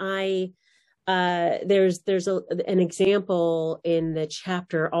 And I, there's an example in the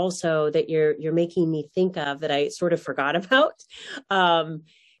chapter also that you're making me think of that I sort of forgot about.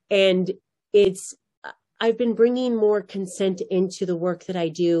 And I've been bringing more consent into the work that I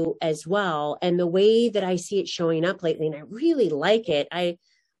do as well. And the way that I see it showing up lately, and I really like it. I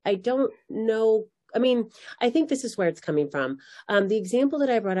don't know. I mean, I think this is where it's coming from. The example that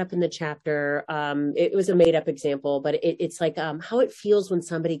I brought up in the chapter, it was a made up example, but it's like how it feels when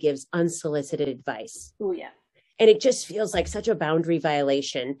somebody gives unsolicited advice. Oh, yeah. And it just feels like such a boundary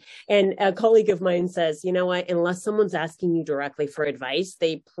violation. And a colleague of mine says, you know what, unless someone's asking you directly for advice,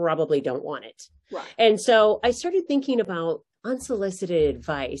 they probably don't want it. Right. And so I started thinking about unsolicited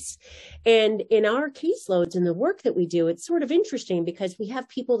advice. And in our caseloads and the work that we do, it's sort of interesting because we have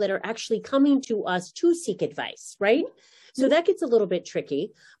people that are actually coming to us to seek advice, right? So that gets a little bit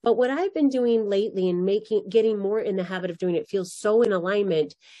tricky. But what I've been doing lately and getting more in the habit of doing, it feels so in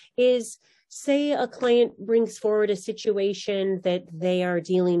alignment, is say a client brings forward a situation that they are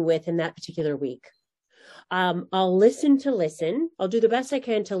dealing with in that particular week. I'll listen to listen. I'll do the best I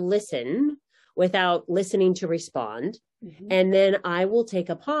can to listen without listening to respond. Mm-hmm. And then I will take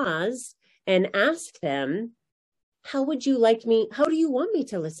a pause and ask them, how do you want me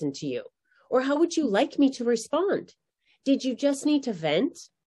to listen to you? Or how would you like me to respond? Did you just need to vent?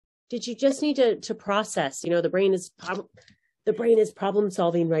 Did you just need to process? The brain is problem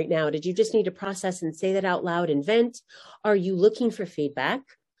solving right now. Did you just need to process and say that out loud and vent? Are you looking for feedback?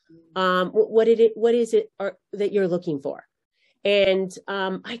 What is it that you're looking for? And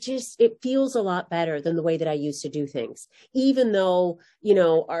it feels a lot better than the way that I used to do things, even though,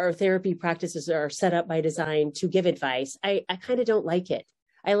 our therapy practices are set up by design to give advice. I kind of don't like it.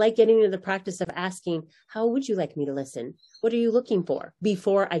 I like getting into the practice of asking, how would you like me to listen? What are you looking for?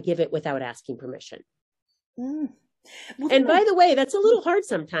 Before I give it without asking permission. Mm. Well, and by the way, that's a little hard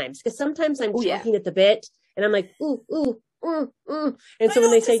sometimes, because sometimes I'm chomping at the bit and I'm like, ooh, ooh, ooh, ooh. And so when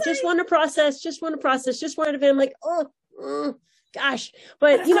they say, just want to process, just want to vent, I'm like, gosh,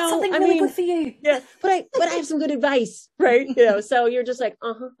 but I've got something really good for you. Yeah, but I have some good advice, right? So you're just like,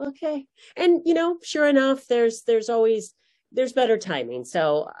 okay. And sure enough, there's better timing.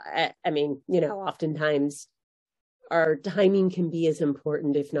 So oftentimes our timing can be as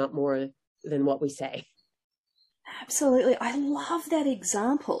important, if not more, than what we say. Absolutely. I love that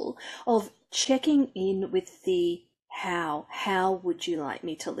example of checking in with the how would you like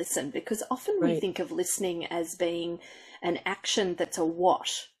me to listen? Because often we think of listening as being an action that's a what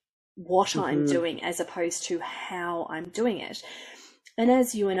mm-hmm. I'm doing, as opposed to how I'm doing it. And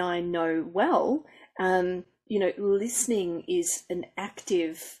as you and I know well, listening is an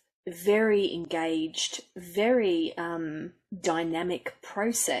active, very engaged, very dynamic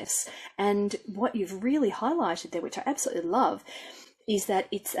process. And what you've really highlighted there, which I absolutely love, is that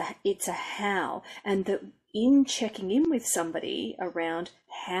it's a how, and that in checking in with somebody around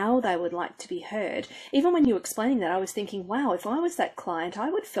how they would like to be heard. Even when you were explaining that, I was thinking, wow, if I was that client, I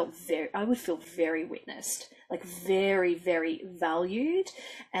would feel very witnessed, like very, very valued,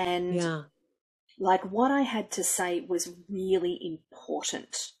 and like what I had to say was really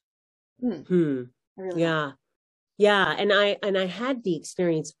important. Really yeah. And I had the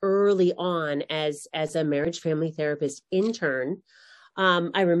experience early on as a marriage family therapist intern.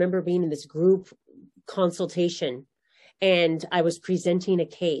 I remember being in this group consultation and I was presenting a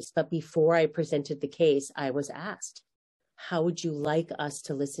case, but before I presented the case, I was asked, how would you like us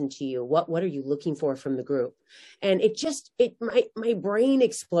to listen to you? What are you looking for from the group? And my brain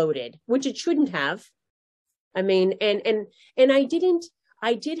exploded, which it shouldn't have. I mean, and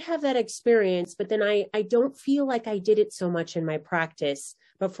I did have that experience, but then I don't feel like I did it so much in my practice,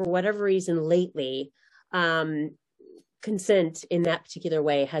 but for whatever reason lately, consent in that particular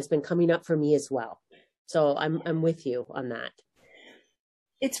way has been coming up for me as well. So I'm with you on that.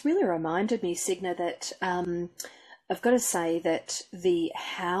 It's really reminded me, Signe, that I've got to say that the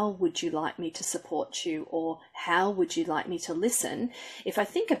how would you like me to support you, or how would you like me to listen, if I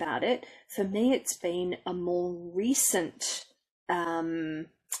think about it, for me it's been a more recent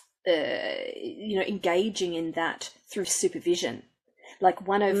engaging in that through supervision. Like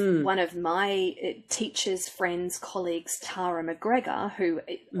one of my teachers, friends, colleagues, Tara McGregor, who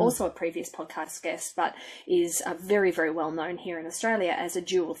also a previous podcast guest, but is very, very well known here in Australia as a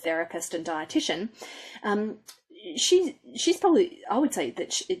dual therapist and dietitian. She's probably, I would say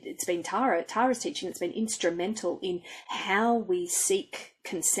that it's been Tara's teaching that's been instrumental in how we seek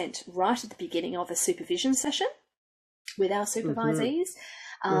consent right at the beginning of a supervision session with our supervisees.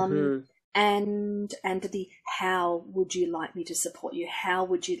 And the how would you like me to support you? I'm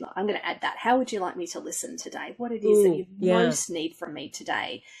going to add that. How would you like me to listen today? What it is that you most need from me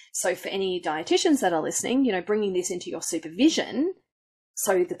today. So for any dietitians that are listening, bringing this into your supervision,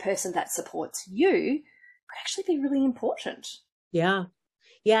 so the person that supports you could actually be really important. Yeah.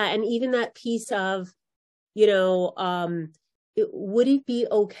 And even that piece of, would it be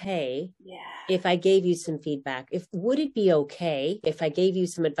okay if I gave you some feedback? Would it be okay if I gave you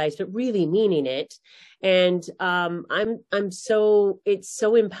some advice, but really meaning it? And it's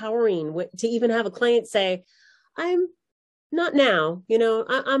so empowering to even have a client say, I'm not now,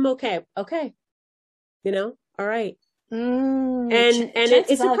 I'm okay. Okay. All right. And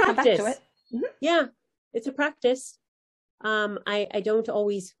it's a I'll come back to practice. it. Mm-hmm. Yeah, it's a practice. I don't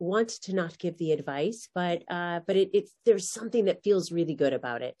always want to not give the advice, but there's something that feels really good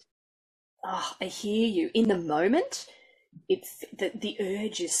about it. Oh, I hear you. In the moment, the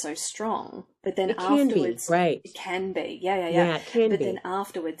urge is so strong, but then It can be, afterwards, right? it can be. Yeah. Yeah, it can But be. then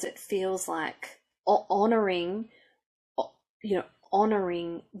afterwards, it feels like honoring,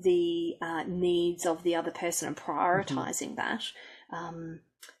 honoring the needs of the other person and prioritizing that.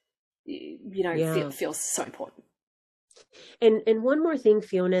 Feels so important. And one more thing,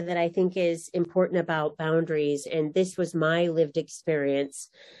 Fiona, that I think is important about boundaries, and this was my lived experience.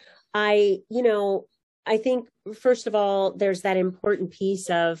 I think, first of all, there's that important piece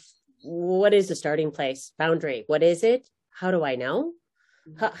of what is the starting place? Boundary. What is it? How do I know?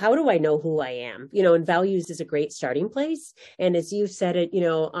 How do I know who I am? And values is a great starting place. And as you said it, in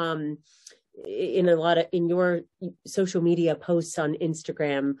your social media posts on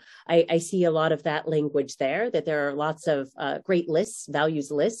Instagram, I see a lot of that language there, that there are lots of great lists,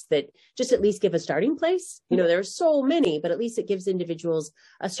 values lists that just at least give a starting place. There are so many, but at least it gives individuals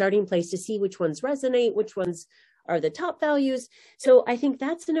a starting place to see which ones resonate, which ones are the top values. So I think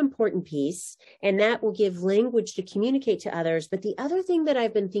that's an important piece, and that will give language to communicate to others. But the other thing that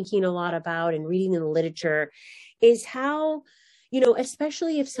I've been thinking a lot about and reading in the literature is how,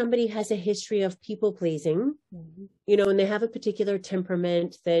 especially if somebody has a history of people pleasing, and they have a particular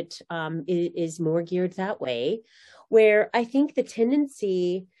temperament that is more geared that way, where I think the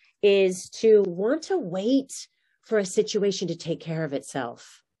tendency is to want to wait for a situation to take care of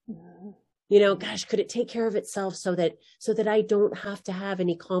itself. Gosh, could it take care of itself so that I don't have to have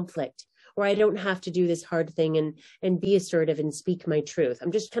any conflict, or I don't have to do this hard thing and be assertive and speak my truth.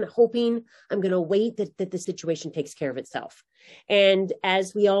 I'm just kind of hoping, I'm going to wait that the situation takes care of itself. And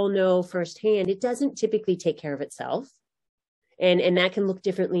as we all know firsthand, it doesn't typically take care of itself. And that can look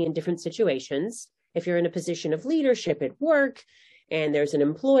differently in different situations. If you're in a position of leadership at work, and there's an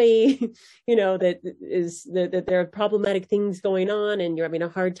employee, that there are problematic things going on, and you're having a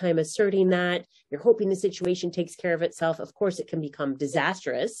hard time asserting that, you're hoping the situation takes care of itself. Of course, it can become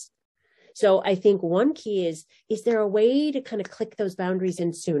disastrous. So I think one key is there a way to kind of click those boundaries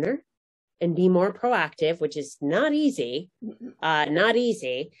in sooner and be more proactive, which is not easy. And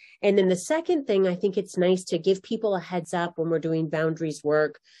then the second thing, I think it's nice to give people a heads up when we're doing boundaries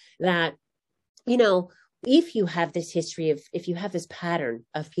work that, if you have this history if you have this pattern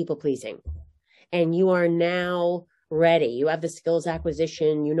of people pleasing, and you are now ready, you have the skills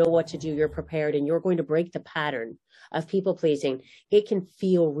acquisition, you know what to do, you're prepared, and you're going to break the pattern of people pleasing, it can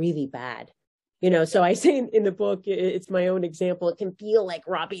feel really bad. So I say in the book, it's my own example, it can feel like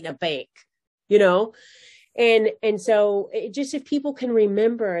robbing a bank, and so just if people can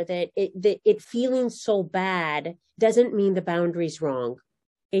remember that it feeling so bad doesn't mean the boundary's wrong.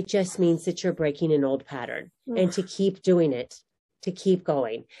 It just means that you're breaking an old pattern, and to keep doing it, to keep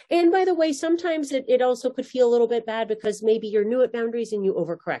going. And by the way, sometimes it also could feel a little bit bad because maybe you're new at boundaries and you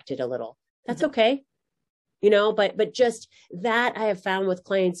overcorrected a little. That's okay. But just that, I have found with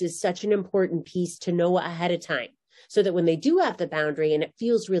clients, is such an important piece to know ahead of time, so that when they do have the boundary and it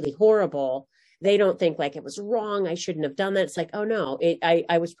feels really horrible, they don't think like it was wrong, I shouldn't have done that. It's like, oh no,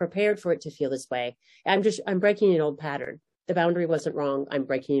 I was prepared for it to feel this way. I'm breaking an old pattern. The boundary wasn't wrong. I'm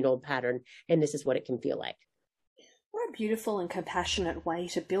breaking an old pattern, and this is what it can feel like. What a beautiful and compassionate way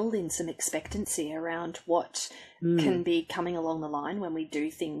to build in some expectancy around what can be coming along the line when we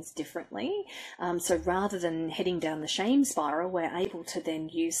do things differently. So rather than heading down the shame spiral, we're able to then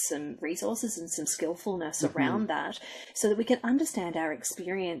use some resources and some skillfulness around that, so that we can understand our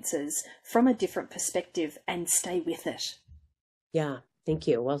experiences from a different perspective and stay with it. Yeah, thank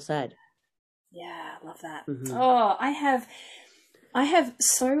you. Well said. Yeah, I love that. Oh, I have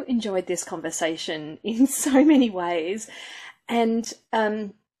so enjoyed this conversation in so many ways. And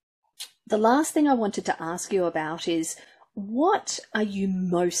the last thing I wanted to ask you about is, what are you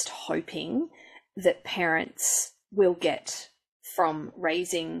most hoping that parents will get from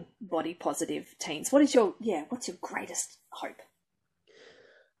raising body positive teens? What's your greatest hope?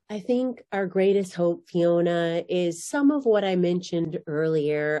 I think our greatest hope, Fiona, is some of what I mentioned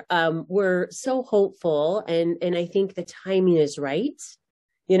earlier. We're so hopeful, and I think the timing is right.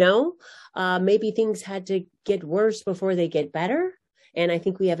 Maybe things had to get worse before they get better. And I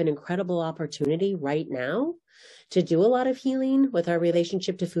think we have an incredible opportunity right now to do a lot of healing with our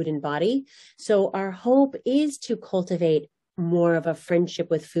relationship to food and body. So our hope is to cultivate more of a friendship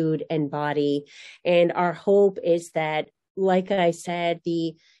with food and body. And our hope is that, like I said,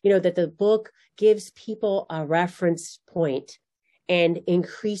 that the book gives people a reference point, and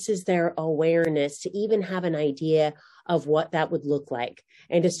increases their awareness to even have an idea of what that would look like,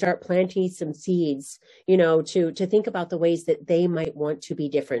 and to start planting some seeds, to think about the ways that they might want to be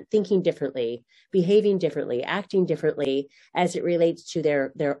different, thinking differently, behaving differently, acting differently as it relates to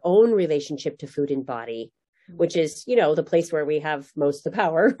their own relationship to food and body, which is, the place where we have most of the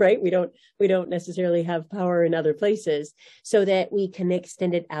power, right? We don't necessarily have power in other places, so that we can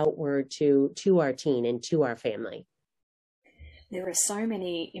extend it outward to our teen and to our family. There are so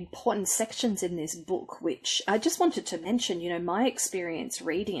many important sections in this book, which I just wanted to mention, my experience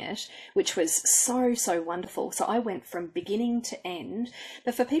reading it, which was so, so wonderful. So I went from beginning to end.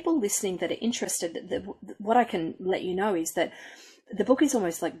 But for people listening that are interested, what I can let you know is that the book is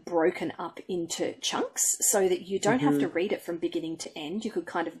almost like broken up into chunks, so that you don't have to read it from beginning to end. You could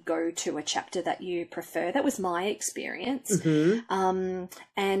kind of go to a chapter that you prefer. That was my experience.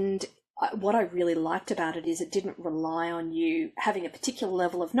 And what I really liked about it is it didn't rely on you having a particular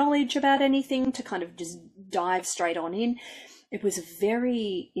level of knowledge about anything to kind of just dive straight on in. It was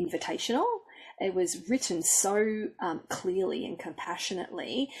very invitational. It was written so clearly and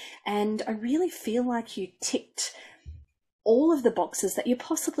compassionately. And I really feel like you ticked all of the boxes that you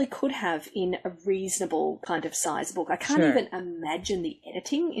possibly could have in a reasonable kind of size book. I can't even imagine the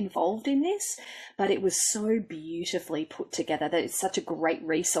editing involved in this, but it was so beautifully put together that it's such a great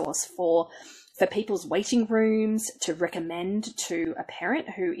resource for people's waiting rooms, to recommend to a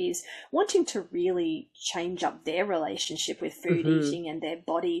parent who is wanting to really change up their relationship with food eating and their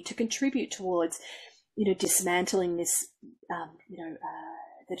body, to contribute towards, dismantling this,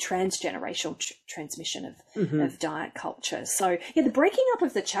 the transgenerational transmission of diet culture. So the breaking up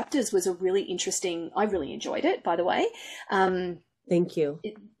of the chapters was a really interesting, I really enjoyed it, by the way. Thank you.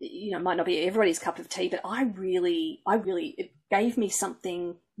 It might not be everybody's cup of tea, but it gave me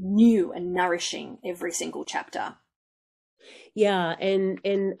something new and nourishing every single chapter. Yeah.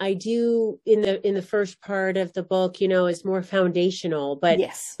 And I do in the first part of the book, is more foundational, but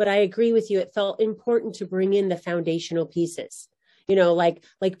yes, but I agree with you. It felt important to bring in the foundational pieces. Like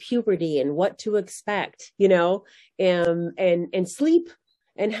puberty and what to expect, and sleep,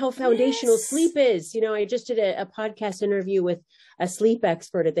 and how foundational sleep is. I just did a podcast interview with a sleep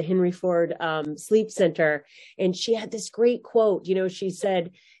expert at the Henry Ford Sleep Center. And she had this great quote. She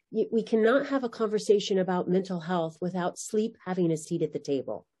said, we cannot have a conversation about mental health without sleep having a seat at the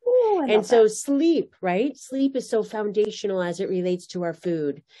table. And so sleep, right? Sleep is so foundational as it relates to our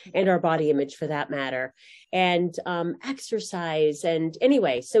food and our body image, for that matter, and exercise. And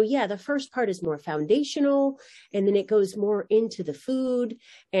anyway, so the first part is more foundational, and then it goes more into the food,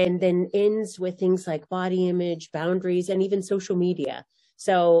 and then ends with things like body image, boundaries, and even social media.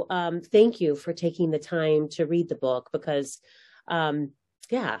 So thank you for taking the time to read the book, because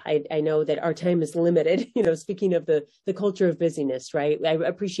I know that our time is limited, speaking of the culture of busyness, right? I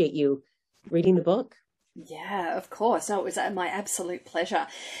appreciate you reading the book. Yeah, of course. No, it was my absolute pleasure.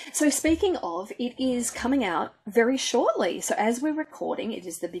 So speaking of, it is coming out very shortly. So as we're recording, it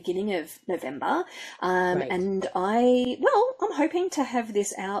is the beginning of November. Right. And I'm hoping to have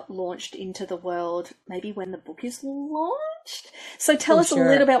this launched into the world maybe when the book is launched. So tell us a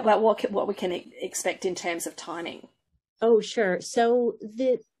little bit about what we can expect in terms of timing. Oh, sure. So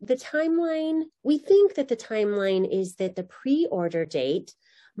the timeline, we think that the timeline is that the pre-order date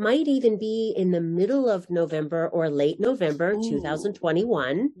might even be in the middle of November or late November,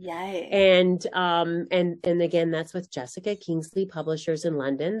 2021. Yay. And again, that's with Jessica Kingsley Publishers in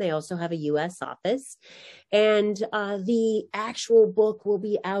London. They also have a US office. And the actual book will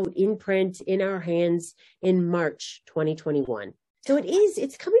be out in print in our hands in March 2021. So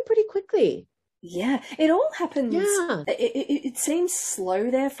it's coming pretty quickly. Yeah, it all happens. Yeah. It seems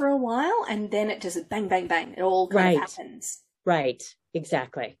slow there for a while, and then it just bang, bang, bang. It all kind of happens. Right,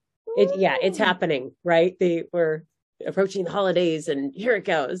 exactly. It's happening, right? We're approaching the holidays, and here it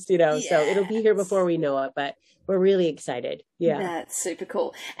goes, yes. So it'll be here before we know it, but we're really excited. Yeah. That's super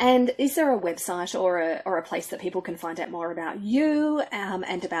cool. And is there a website or a place that people can find out more about you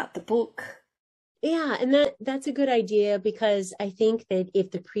and about the book? Yeah, and that's a good idea, because I think that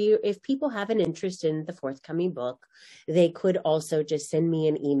if people have an interest in the forthcoming book, they could also just send me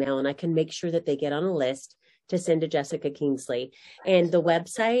an email, and I can make sure that they get on a list to send to Jessica Kingsley. And the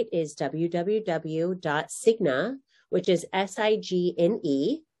website is www.Signe, which is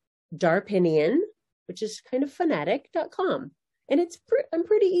Signe, Darpinian, which is kind of phonetic.com. And I'm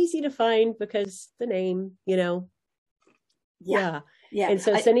pretty easy to find because the name, Yeah. And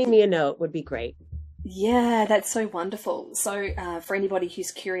so sending me a note would be great. Yeah, that's so wonderful. So for anybody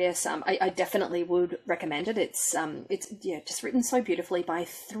who's curious, I definitely would recommend it. It's just written so beautifully by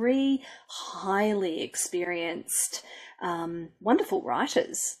three highly experienced wonderful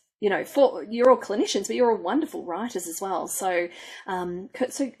writers. You're all clinicians, but you're all wonderful writers as well. So,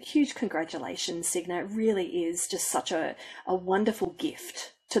 so huge congratulations, Signe. It really is just such a wonderful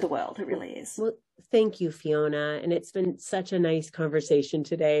gift to the world. It really is. Well, thank you, Fiona. And it's been such a nice conversation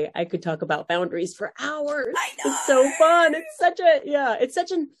today. I could talk about boundaries for hours. I know. It's so fun. It's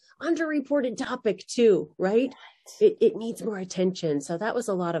such an underreported topic too, right? It needs more attention. So that was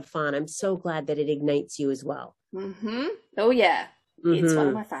a lot of fun. I'm so glad that it ignites you as well. Mm-hmm. Oh, yeah. It's one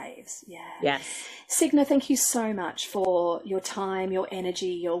of my faves. Yeah. Yes. Signe, thank you so much for your time, your energy,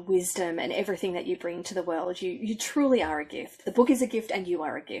 your wisdom, and everything that you bring to the world. You truly are a gift. The book is a gift and you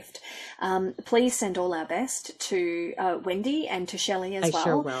are a gift. Please send all our best to Wendy and to Shelley as well. I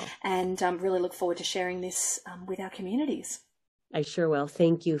sure will. And really look forward to sharing this with our communities. I sure will.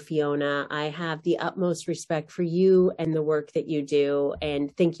 Thank you, Fiona. I have the utmost respect for you and the work that you do.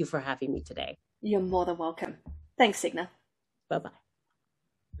 And thank you for having me today. You're more than welcome. Thanks, Signe. Bye-bye.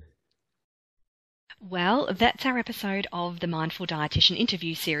 Well, that's our episode of the Mindful Dietitian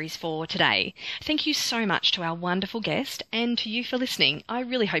interview series for today. Thank you so much to our wonderful guest and to you for listening. I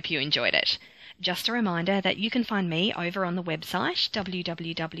really hope you enjoyed it. Just a reminder that you can find me over on the website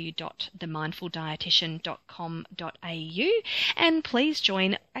www.themindfuldietitian.com.au, and please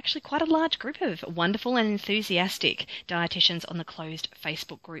join actually quite a large group of wonderful and enthusiastic dietitians on the closed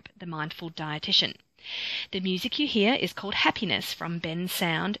Facebook group, The Mindful Dietitian. The music you hear is called Happiness from Ben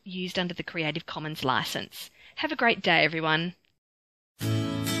Sound, used under the Creative Commons license. Have a great day, everyone.